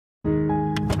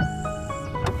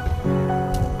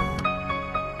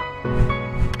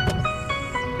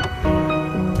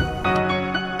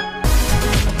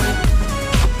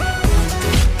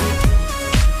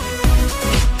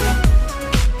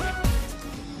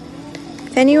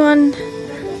If anyone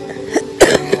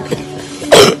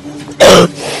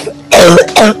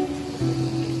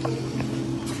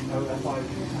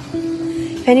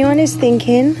if anyone is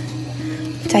thinking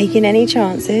of taking any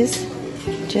chances,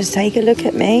 just take a look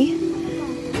at me.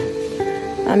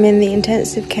 I'm in the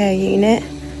intensive care unit.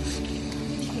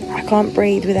 I can't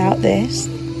breathe without this.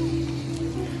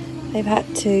 They've had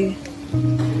to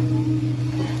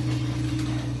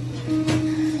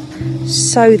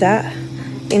sew that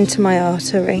into my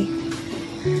artery.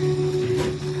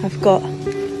 I've got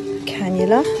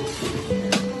cannula,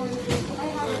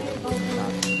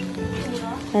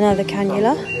 another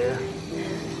cannula,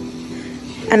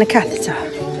 and a catheter.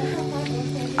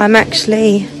 I'm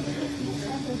actually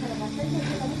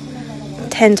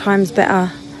 10 times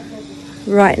better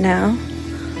right now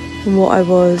than what I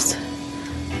was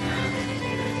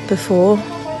before.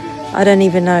 I don't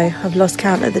even know, I've lost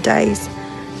count of the days.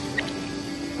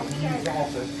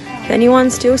 If anyone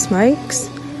still smokes,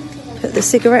 put the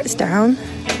cigarettes down,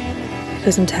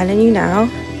 because I'm telling you now,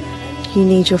 you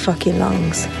need your fucking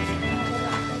lungs.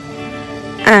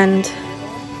 And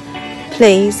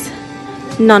please,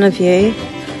 none of you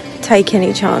take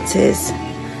any chances.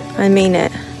 I mean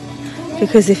it,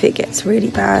 because if it gets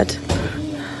really bad,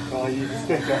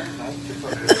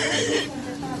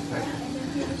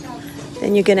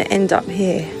 then you're going to end up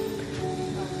here.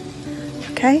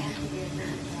 Okay?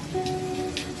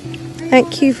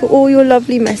 Thank you for all your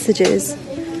lovely messages.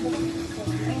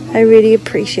 I really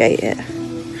appreciate it.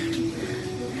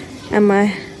 And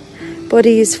my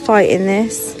body is fighting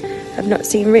this. I've not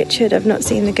seen Richard, I've not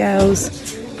seen the girls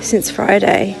since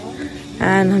Friday,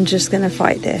 and I'm just going to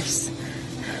fight this.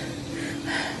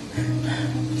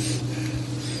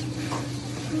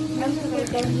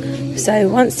 So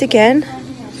once again,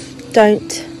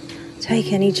 don't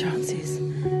take any chances.